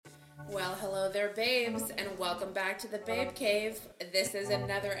Well, hello there, babes, and welcome back to the Babe Cave. This is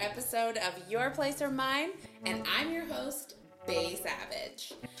another episode of Your Place or Mine, and I'm your host, Bae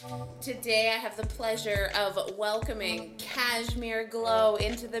Savage. Today I have the pleasure of welcoming Cashmere Glow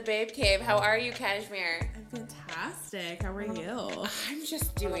into the Babe Cave. How are you, Cashmere? I'm fantastic. How are you? I'm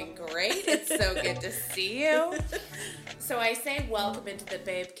just doing great. It's so good to see you. So I say welcome into the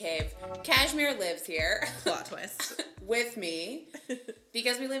Babe Cave. Cashmere lives here. Plot twist. With me.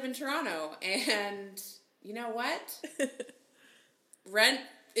 Because we live in Toronto. And you know what? Rent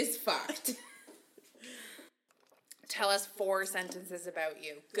is fucked. Tell us 4 sentences about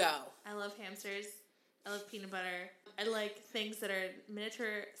you. Go. I love hamsters. I love peanut butter. I like things that are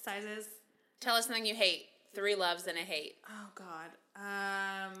miniature sizes. Tell us something you hate. 3 loves and a hate. Oh, God.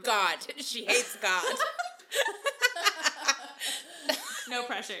 God. She hates God. No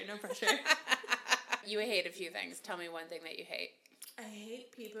pressure. No pressure. You hate a few things. Tell me one thing that you hate. I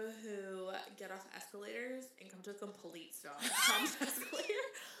hate people who get off escalators and come to a complete stop on the escalator.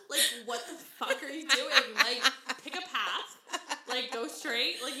 Like, what the fuck are you doing? Like, pick a path. Like, go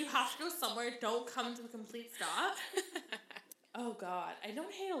straight. Like, you have to go somewhere. Don't come to a complete stop. Oh, God. I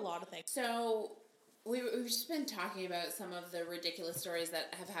don't hate a lot of things. So, we've just been talking about some of the ridiculous stories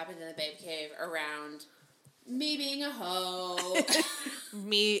that have happened in the Babe Cave around me being a hoe.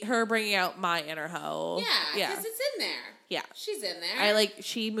 Her bringing out my inner hoe. Yeah, because it's in there. Yeah. She's in there.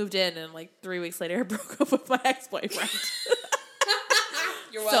 She moved in and 3 weeks later I broke up with my ex-boyfriend.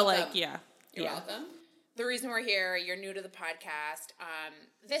 You're welcome. So You're welcome. The reason we're here, you're new to the podcast.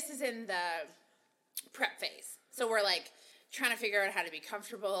 This is in the prep phase. So we're trying to figure out how to be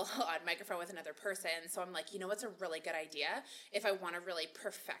comfortable on microphone with another person. So I'm like, you know what's a really good idea? If I want to really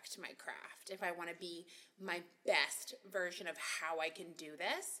perfect my craft, if I want to be my best version of how I can do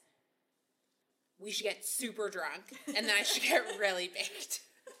this, we should get super drunk, and then I should get really baked.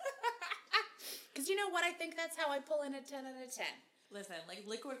 Because you know what? I think that's how I pull in a 10 out of 10. Listen,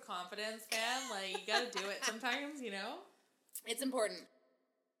 liquid confidence, man. You gotta do it sometimes, you know? It's important.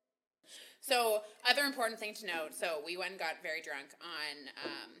 So, other important thing to note. So, we went and got very drunk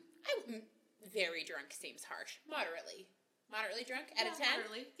on, very drunk seems harsh. Moderately drunk out of 10?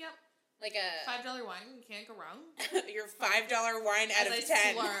 Moderately, yep. Like a $5 wine, you can't go wrong. Your $5 wine out of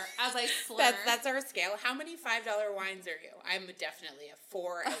 10. As I slur. That's our scale. How many $5 wines are you? I'm definitely a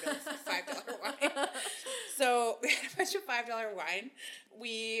 4 out of $5 wine. So we had a bunch of $5 wine.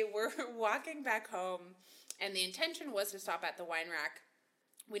 We were walking back home, and the intention was to stop at the wine rack.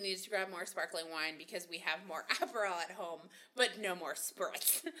 We needed to grab more sparkling wine because we have more Aperol at home, but no more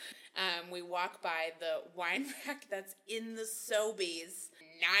spritz. We walk by the wine rack that's in the Sobeys,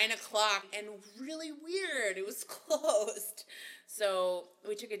 9 o'clock, and really weird. It was closed. So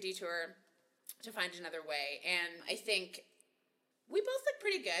we took a detour to find another way, and I think we both look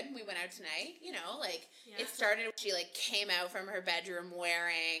pretty good. We went out tonight, It started, she came out from her bedroom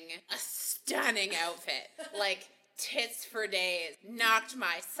wearing a stunning outfit, tits for days, knocked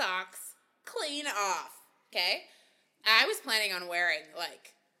my socks clean off, okay? I was planning on wearing,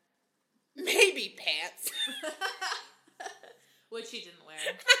 maybe pants. Which she didn't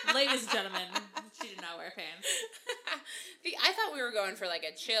wear. Ladies and gentlemen, she did not wear pants. I thought we were going for,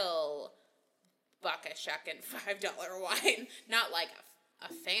 a chill buck-a-shuckin' $5 wine, not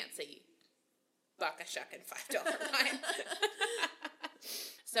a fancy buck-a-shuckin' $5 wine.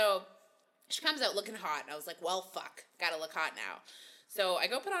 So she comes out looking hot, and I was like, well, fuck, gotta look hot now. So I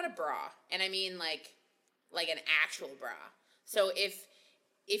go put on a bra, and I mean, an actual bra. So if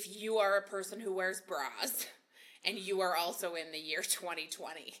you are a person who wears bras, and you are also in the year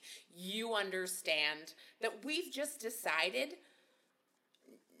 2020, you understand that we've just decided,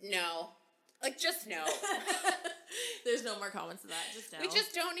 no. Just no. There's no more comments to that. Just no. We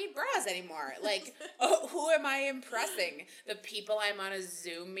just don't need bras anymore. Who am I impressing? The people I'm on a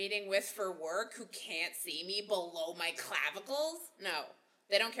Zoom meeting with for work who can't see me below my clavicles? No.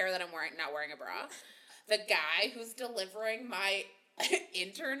 They don't care that I'm not wearing a bra. The guy who's delivering my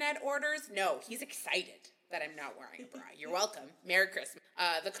internet orders? No. He's excited that I'm not wearing a bra. You're welcome. Merry Christmas.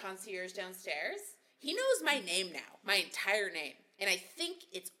 The concierge downstairs? He knows my name now. My entire name. And I think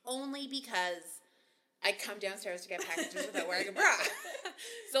it's only because I come downstairs to get packages without wearing a bra.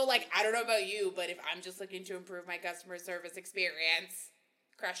 So, I don't know about you, but if I'm just looking to improve my customer service experience,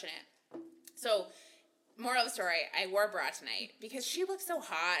 crushing it. So, moral of the story, I wore a bra tonight because she looked so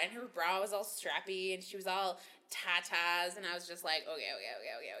hot, and her bra was all strappy, and she was all tatas, and I was just like, okay.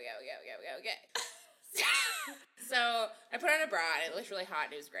 So, I put on a bra, and it looked really hot,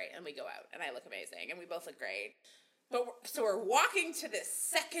 and it was great, and we go out, and I look amazing, and we both look great. But we're walking to this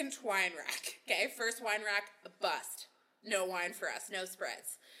second wine rack, okay? First wine rack, a bust. No wine for us, no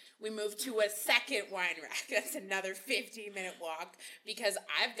spritz. we move to a second wine rack. That's another 15-minute walk because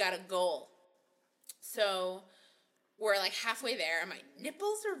I've got a goal. So we're like halfway there, and my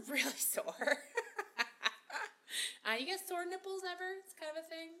nipples are really sore. You get sore nipples ever? It's kind of a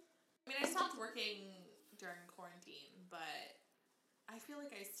thing. I mean, I stopped working during quarantine, but I feel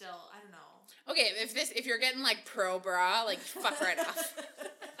like I still, I don't know. Okay, if you're getting like pro bra, like fuck right off.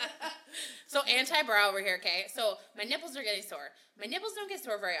 So anti-bra over here, okay? So my nipples are getting sore. My nipples don't get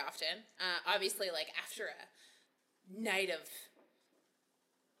sore very often. Obviously, like after a night of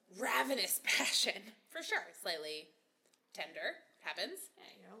ravenous passion, for sure. Slightly tender happens.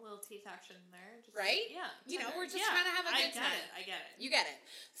 Yeah, a little teeth action there. Just, right? Yeah. Tender. We're just trying to have a good time. I get it. You get it.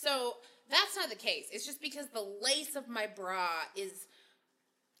 So that's not the case. It's just because the lace of my bra is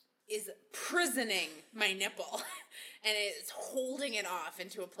prisoning my nipple and it's holding it off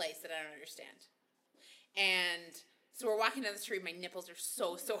into a place that I don't understand. And so we're walking down the street, my nipples are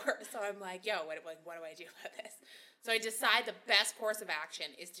so sore. So I'm like, yo, what do I do about this? So I decide the best course of action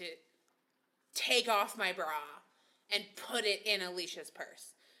is to take off my bra and put it in Alicia's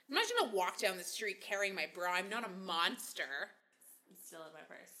purse. I'm not just going to walk down the street carrying my bra. I'm not a monster. It's still in my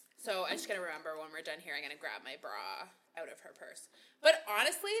purse. So I just got to remember when we're done here, I'm going to grab my bra out of her purse. But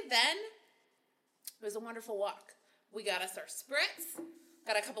honestly, then it was a wonderful walk. We got us our spritz,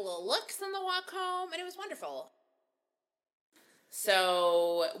 got a couple of looks on the walk home, and it was wonderful.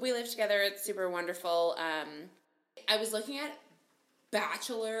 So we lived together. It's super wonderful. I was looking at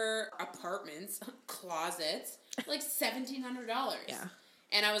bachelor apartments, closets, like $1,700. Yeah.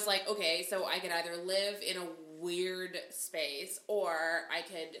 And I was like, okay, so I could either live in a weird space or I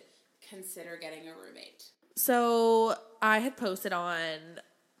could consider getting a roommate. So I had posted on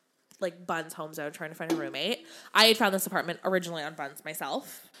like Bun's Home Zone trying to find a roommate. I had found this apartment originally on Bun's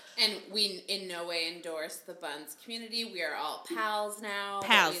myself. And we in no way endorse the Buns community. We are all pals now.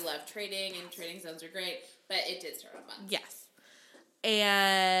 Pals. We love trading, and trading zones are great. But it did start on Buns. Yes.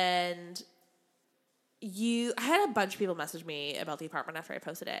 And I had a bunch of people message me about the apartment after I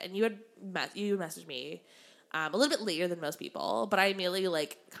posted it. And you messaged me a little bit later than most people. But I immediately,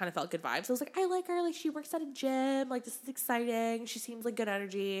 like, kind of felt good vibes. I was like, I like her. Like, she works at a gym. Like, this is exciting. She seems like good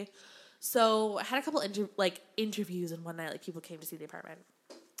energy. So I had a couple interviews, and one night, like, people came to see the apartment.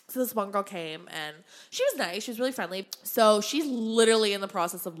 So this one girl came, and she was nice. She was really friendly. So she's literally in the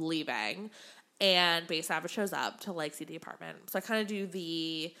process of leaving, and Bae Savage shows up to, like, see the apartment. So I kind of do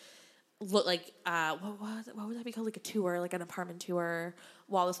the, what would that be called? Like a tour, like an apartment tour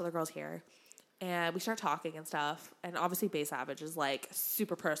while this other girl's here. And we start talking and stuff. And obviously Bae Savage is, like,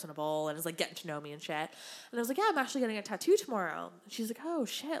 super personable and is, like, getting to know me and shit. And I was like, yeah, I'm actually getting a tattoo tomorrow. And she's like, oh,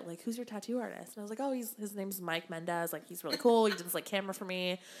 shit. Like, who's your tattoo artist? And I was like, oh, his name's Mike Mendez. Like, he's really cool. He did this, like, camera for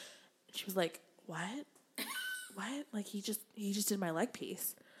me. And she was like, what? What? Like, he just did my leg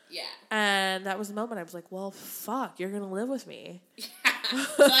piece. Yeah. And that was the moment I was like, well, fuck, you're going to live with me. Yeah.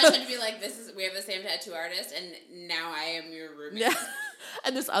 So I had to be like, we have the same tattoo artist, and now I am your roommate. Yeah.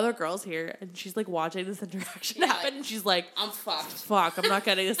 And this other girl's here, and she's, like, watching this interaction happen, like, and she's like, I'm fucked. Fuck, I'm not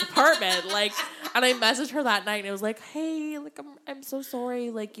getting this apartment. Like, and I messaged her that night, and it was like, hey, like, I'm so sorry.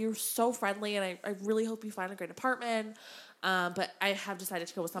 Like, you're so friendly, and I really hope you find a great apartment. But I have decided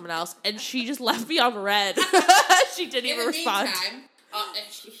to go with someone else. And she just left me on red. She didn't even respond. In the meantime,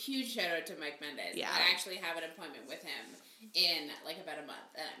 a huge shout out to Mike Mendez. Yeah. I actually have an appointment with him in, like, about a month,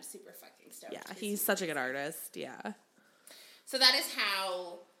 and I'm super fucking stoked. Yeah, he's such a good artist. Yeah. So that is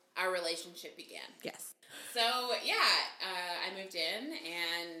how our relationship began. Yes. So, yeah, I moved in,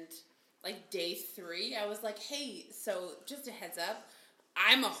 and, like, day 3, I was like, hey, so just a heads up,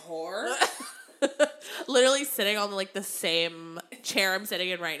 I'm a whore. Literally sitting on, like, the same chair I'm sitting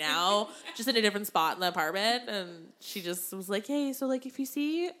in right now, just in a different spot in the apartment, and she just was like, hey, so, like, if you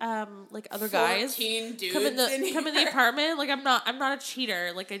see, like, other guys dudes come in the apartment, like, I'm not a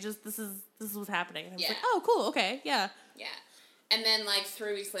cheater, like, this is what's happening. And I was like, oh, cool, okay, yeah. Yeah. And then, like,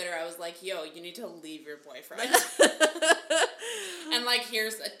 3 weeks later, I was like, yo, you need to leave your boyfriend. And, like,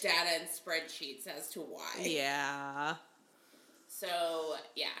 here's a data and spreadsheets as to why. Yeah. So,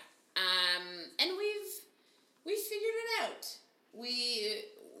 yeah. And we've figured it out.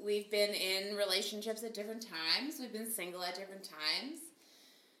 We've been in relationships at different times. We've been single at different times.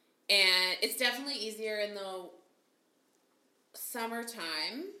 And it's definitely easier in the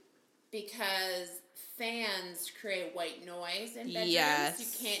summertime because fans create white noise in bedrooms. Yes.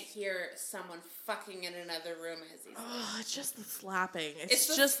 You can't hear someone fucking in another room as easily. Oh, it's just the slapping.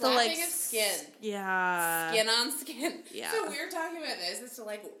 It's just the slapping like of skin. Yeah. Skin on skin. Yeah. So we were talking about this as to,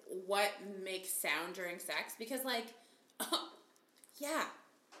 like, what makes sound during sex. Because, like, yeah,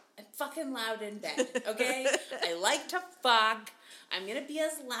 I'm fucking loud in bed, okay? I like to fuck. I'm going to be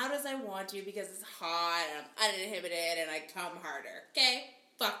as loud as I want to because it's hot and I'm uninhibited and I come harder. Okay?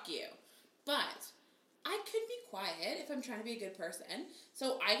 Fuck you. But I could be quiet if I'm trying to be a good person,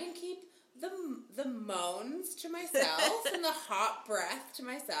 so I can keep the moans to myself and the hot breath to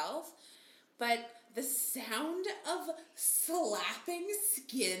myself, but the sound of slapping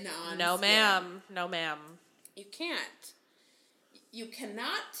skin on No, skin, ma'am. No, ma'am. you can't. You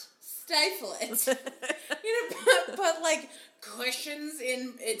cannot stifle it. Put like cushions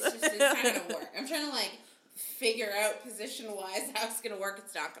in. It's not gonna work. I'm trying to like figure out position-wise how it's gonna work.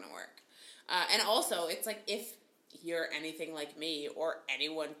 It's not gonna work. And also, it's like if you're anything like me or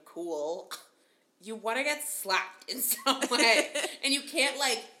anyone cool, you want to get slapped in some way, and you can't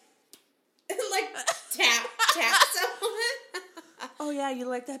like tap someone. Oh yeah, you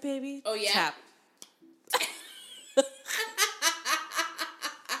like that, baby? Oh yeah. Tap.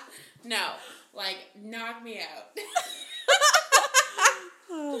 No, like knock me out.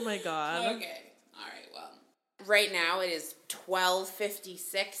 Oh my god. Okay. All right. Well, right now it is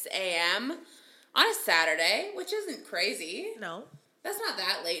 12:56 a.m. on a Saturday, which isn't crazy. No. That's not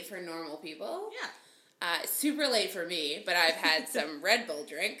that late for normal people. Yeah. Super late for me, but I've had some Red Bull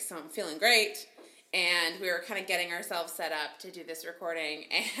drink, so I'm feeling great. And we were kind of getting ourselves set up to do this recording,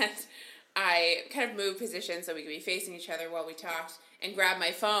 and I kind of moved positions so we could be facing each other while we talked, and grabbed my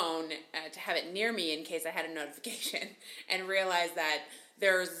phone to have it near me in case I had a notification, and realized that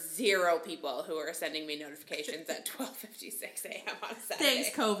there are 0 people who are sending me notifications at 12:56 a.m. on Saturday.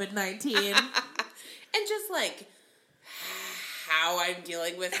 Thanks, COVID-19. And just like how I'm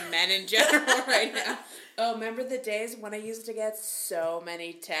dealing with men in general right now. Oh, remember the days when I used to get so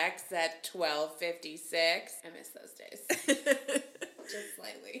many texts at 12:56? I miss those days. Just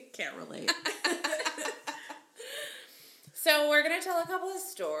slightly. Can't relate. So we're going to tell a couple of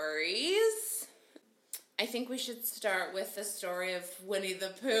stories. I think we should start with the story of Winnie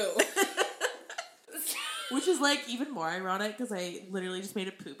the Pooh. Which is, like, even more ironic because I literally just made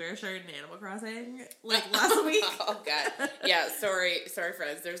a Pooh Bear shirt in Animal Crossing, like, last week. Oh, God. Yeah, sorry,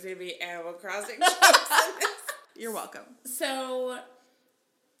 friends. There's going to be Animal Crossing jokes in this. You're welcome. So,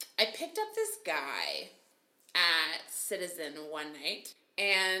 I picked up this guy at Citizen one night,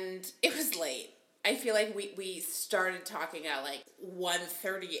 and it was late. I feel like we started talking at, like,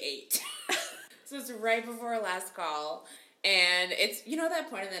 1:38. So, it's right before our last call. And it's, you know, that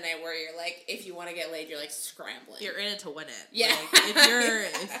point in the night where you're like, if you want to get laid, you're like scrambling. You're in it to win it. Yeah. Like,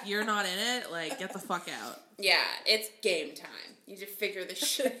 if you're not in it, like, get the fuck out. Yeah, it's game time. You just figure this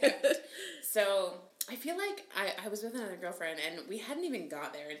shit out. So I feel like I was with another girlfriend and we hadn't even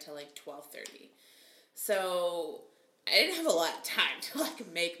got there until like 12:30. So I didn't have a lot of time to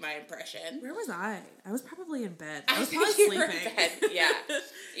like make my impression. Where was I? I was probably in bed. I was think probably you were sleeping. in bed. Yeah.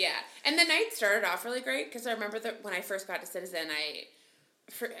 Yeah. And the night started off really great because I remember that when I first got to Citizen, I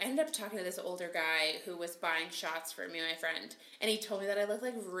ended up talking to this older guy who was buying shots for me and my friend, and he told me that I looked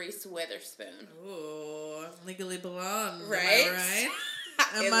like Reese Witherspoon. Ooh, legally blonde. Right? Am I right?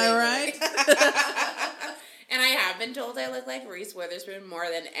 Am I right? And I have been told I look like Reese Witherspoon more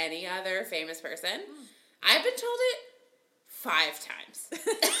than any other famous person. I've been told it 5 times.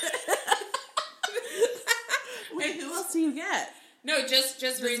 Wait, who else do you get? No, just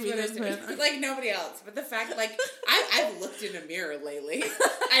Reese Witherspoon. Like, nobody else. But the fact, like, I've looked in a mirror lately.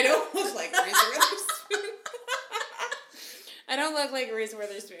 I don't look like Reese Witherspoon. I don't look like Reese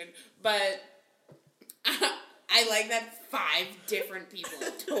Witherspoon. But I like that 5 different people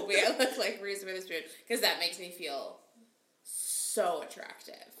told me I look like Reese Witherspoon. Because that makes me feel so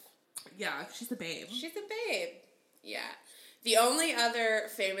attractive. Yeah, she's a babe. She's a babe. Yeah. The only other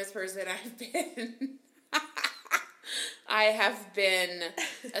famous person I have been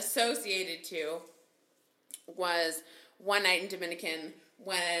associated to was one night in Dominican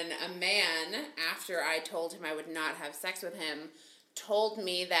when a man, after I told him I would not have sex with him, told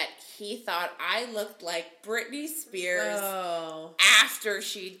me that he thought I looked like Britney Spears after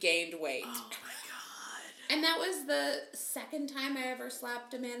she'd gained weight. Oh my god. And that was the second time I ever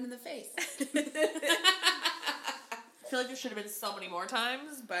slapped a man in the face. I feel like there should have been so many more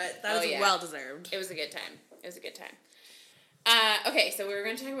times, but that was well deserved. It was a good time. Okay, so we were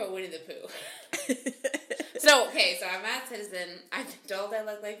going to talk about Winnie the Pooh. So I'm at Citizen. I've been told I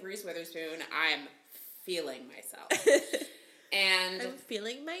look like Reese Witherspoon. I'm feeling myself. And I'm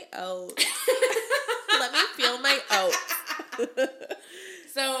feeling my oats. Let me feel my oats.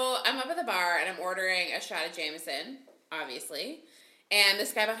 So I'm up at the bar and I'm ordering a shot of Jameson, obviously. And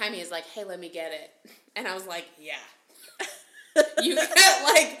this guy behind me is like, hey, let me get it. And I was like, yeah. You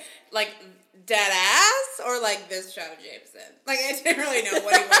get, like, dead ass or, like, this shot of Jameson. Like, I didn't really know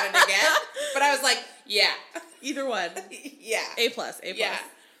what he wanted to get, but I was like, yeah. Either one. Yeah. A+. Yeah.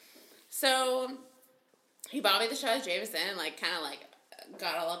 So, he bought me the shot of Jameson and, like, kind of, like,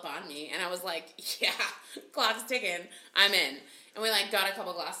 got all up on me. And I was like, yeah, clock's ticking. I'm in. And we, like, got a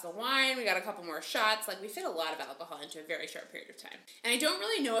couple glasses of wine. We got a couple more shots. Like, we fit a lot of alcohol into a very short period of time. And I don't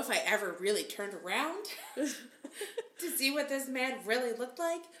really know if I ever really turned around to see what this man really looked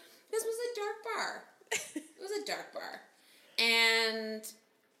like. This was a dark bar. It was a dark bar. And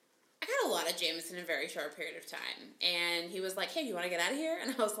I got a lot of Jameson in a very short period of time. And he was like, hey, do you want to get out of here?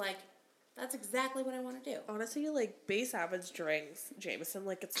 And I was like, that's exactly what I want to do. Honestly, like, Bae Savage drinks Jameson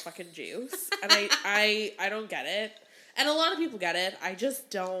like it's fucking juice. And I don't get it. And a lot of people get it. I just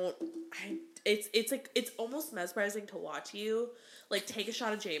don't. It's like, it's almost mesmerizing to watch you, like, take a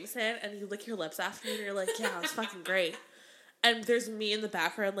shot of Jameson and you lick your lips after and you're like, yeah, it's fucking great. And there's me in the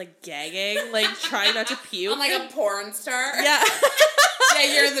background, like, gagging, like, trying not to puke. I'm like a porn star. Yeah.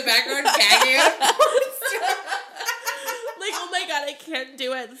 Yeah, you're in the background gagging at a porn star. Like, oh my god, I can't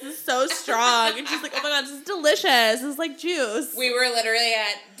do it. This is so strong. And she's like, oh my god, this is delicious. This is like juice. We were literally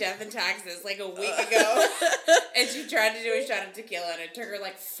at Death and Taxes like a week ago. And she tried to do a shot of tequila and it took her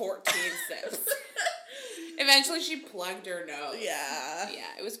like 14 sips. Eventually she plugged her nose. Yeah.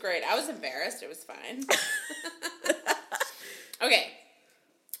 Yeah, it was great. I was embarrassed. It was fine. Okay.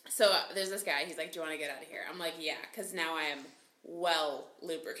 So there's this guy. He's like, do you want to get out of here? I'm like, yeah, because now I am well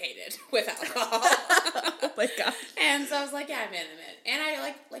lubricated with alcohol. Oh my gosh. And so I was like, yeah, I'm in. And I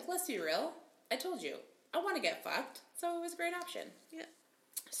like, let's be real. I told you, I want to get fucked. So it was a great option. Yeah.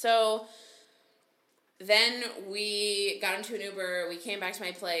 So then we got into an Uber. We came back to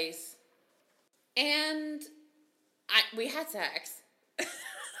my place. And we had sex.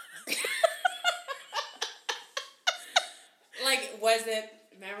 Like, was it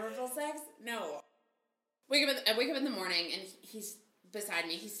memorable sex? No. I wake up in the morning, and he's beside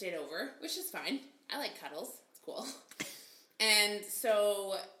me. He stayed over, which is fine. I like cuddles. It's cool. And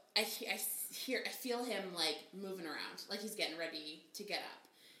so I feel him, like, moving around. Like, he's getting ready to get up.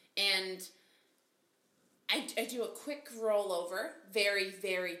 And I do a quick roll over. Very,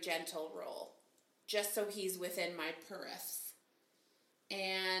 very gentle roll. Just so he's within my periffs.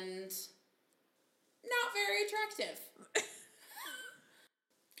 And not very attractive.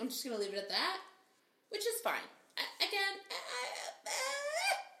 I'm just going to leave it at that. Which is fine.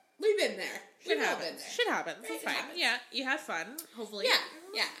 We've been there. We've all been there. Shit happens. It's fine. Yeah, you had fun, hopefully.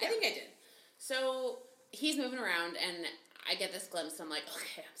 Yeah, I think I did. So, he's moving around, and I get this glimpse, and I'm like,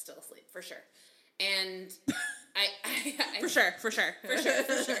 okay, I'm still asleep, for sure. And I For sure. For sure.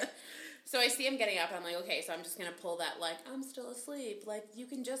 So I see him getting up, and I'm like, okay, so I'm just going to pull that, like, I'm still asleep. Like, you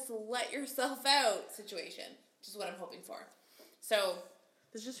can just let yourself out situation, which is what I'm hoping for. So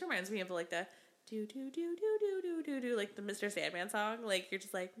this just reminds me of, like, the do, do, do, do, do, do, do, do, like the Mr. Sandman song. Like, you're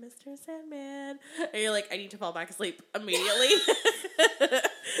just like, Mr. Sandman. And you're like, I need to fall back asleep immediately.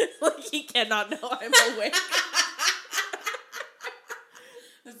 Like, he cannot know I'm awake.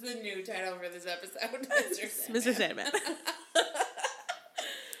 That's the new title for this episode, Mr. Sandman.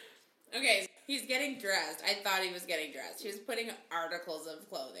 Okay, he's getting dressed. I thought he was getting dressed. He was putting articles of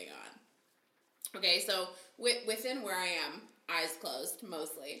clothing on. Okay, so within where I am, eyes closed,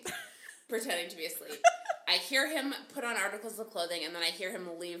 mostly, pretending to be asleep, I hear him put on articles of clothing, and then I hear him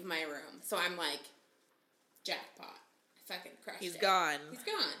leave my room. So I'm like, jackpot. I fucking crushed it. He's gone. He's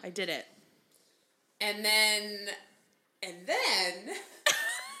gone. I did it. And then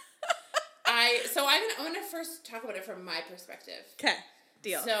I'm gonna first talk about it from my perspective. Okay,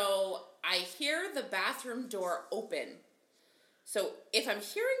 deal. So I hear the bathroom door open. So if I'm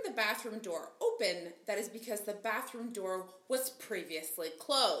hearing the bathroom door open, that is because the bathroom door was previously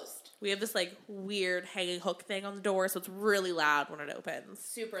closed. We have this, like, weird hanging hook thing on the door, so it's really loud when it opens.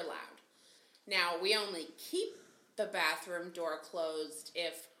 Super loud. Now, we only keep the bathroom door closed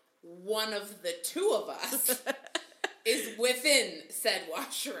if one of the two of us is within said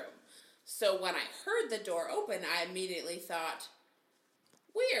washroom. So when I heard the door open, I immediately thought,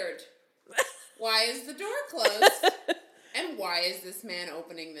 weird. Why is the door closed? And why is this man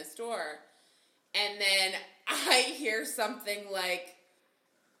opening this door? And then I hear something like,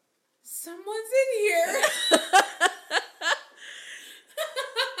 someone's in here.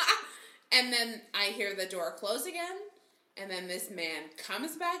 And then I hear the door close again. And then this man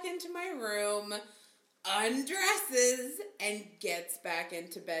comes back into my room, undresses, and gets back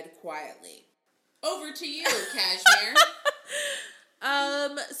into bed quietly. Over to you, Cashmere.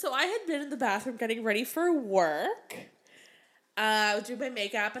 So I had been in the bathroom getting ready for work. Do my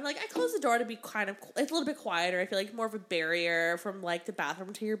makeup, and, like, I close the door to be kind of, it's a little bit quieter. I feel like more of a barrier from, like, the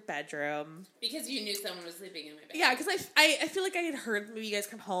bathroom to your bedroom. Because you knew someone was sleeping in my bed. Yeah, because I feel like I had heard maybe you guys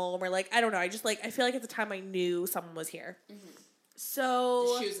come home, or, like, I don't know. I just, like, I feel like at the time I knew someone was here. Mm-hmm.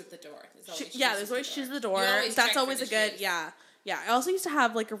 So... The shoes at the door. There's always shoes at the door. That's always a good, shoes. Yeah. I also used to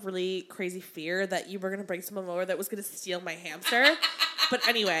have, like, a really crazy fear that you were going to bring someone over that was going to steal my hamster. But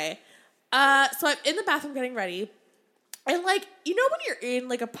anyway, so I'm in the bathroom getting ready. And, like, you know when you're in,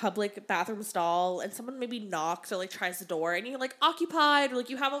 like, a public bathroom stall and someone maybe knocks or, like, tries the door and you're, like, occupied or, like,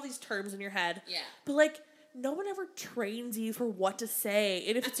 you have all these terms in your head. Yeah. But, like, no one ever trains you for what to say,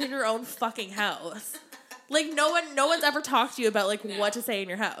 and if it's in your own fucking house. Like, no one's ever talked to you about, like, what to say in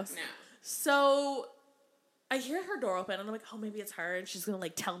your house. No. So... I hear her door open, and I'm like, oh, maybe it's her, and she's going to,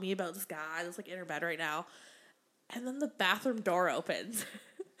 like, tell me about this guy that's, like, in her bed right now. And then the bathroom door opens.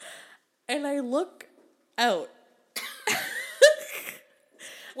 And I look out.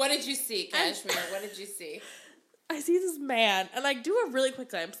 What did you see, Cashmere? What did you see? I see this man, and I do a really quick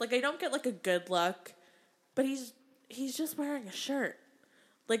glimpse. Like, I don't get, like, a good look, but he's just wearing a shirt.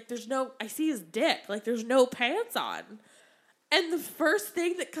 Like, I see his dick. Like, there's no pants on. And the first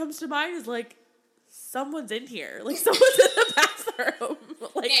thing that comes to mind is, like, someone's in here. Like, someone's in the bathroom.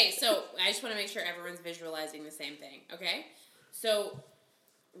 Like, okay, so I just want to make sure everyone's visualizing the same thing, okay? So,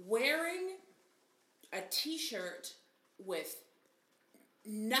 wearing a t-shirt with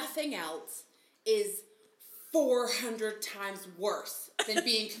nothing else is 400 times worse than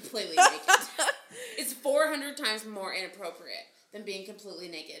being completely naked. It's 400 times more inappropriate than being completely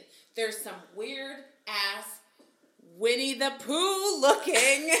naked. There's some weird-ass Winnie the Pooh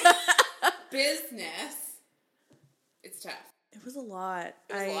looking business. It's tough. It was a lot.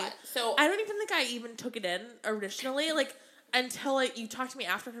 It was a lot. So I don't even think I even took it in originally, like, until, like, you talked to me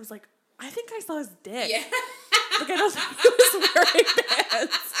after, and I was like, I think I saw his dick. Yeah. Like, I don't think he was wearing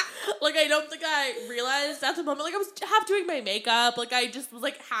pants. Like, I don't think I realized at the moment. Like, I was half doing my makeup. Like, I just was,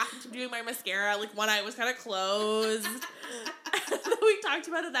 like, half doing my mascara. Like, one eye was kind of closed. And then we talked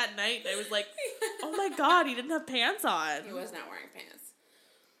about it that night, and I was like, oh my God, he didn't have pants on. He was not wearing pants.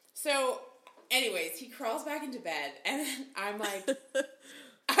 So, anyways, he crawls back into bed, and I'm, like,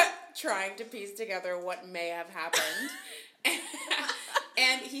 trying to piece together what may have happened.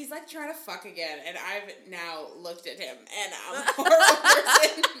 And he's, like, trying to fuck again, and I've now looked at him, and I'm a horrible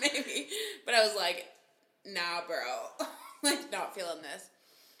person, maybe. But I was like, nah, bro. Like, not feeling this.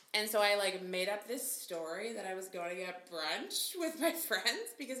 And so I, like, made up this story that I was going to get brunch with my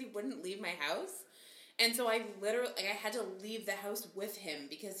friends because he wouldn't leave my house. And so I literally, like, I had to leave the house with him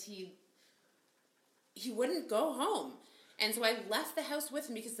because he wouldn't go home. And so I left the house with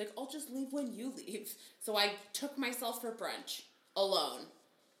him because, like, I'll just leave when you leave. So I took myself for brunch alone.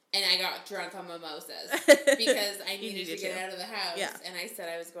 And I got drunk on mimosas because I needed to get out of the house. Yeah. And I said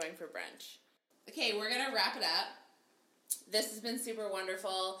I was going for brunch. Okay, we're going to wrap it up. This has been super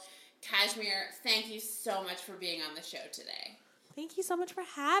wonderful. Cashmere, thank you so much for being on the show today. Thank you so much for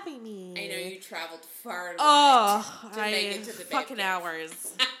having me. I know you traveled far to make it to the fucking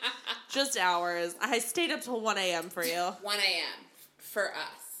hours. Just hours. I stayed up till 1 a.m. for you. 1 a.m. for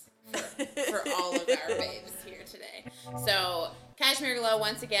us. For all of our babes here today. So, Cashmere Glow,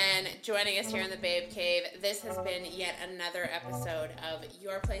 once again, joining us here in the Babe Cave. This has been yet another episode of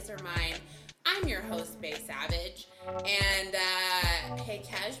Your Place or Mine. I'm your host, Bae Savage. And, hey,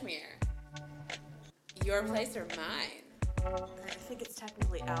 Cashmere, your place or mine? I think it's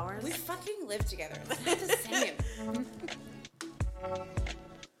technically ours. We fucking live together. It's not the same.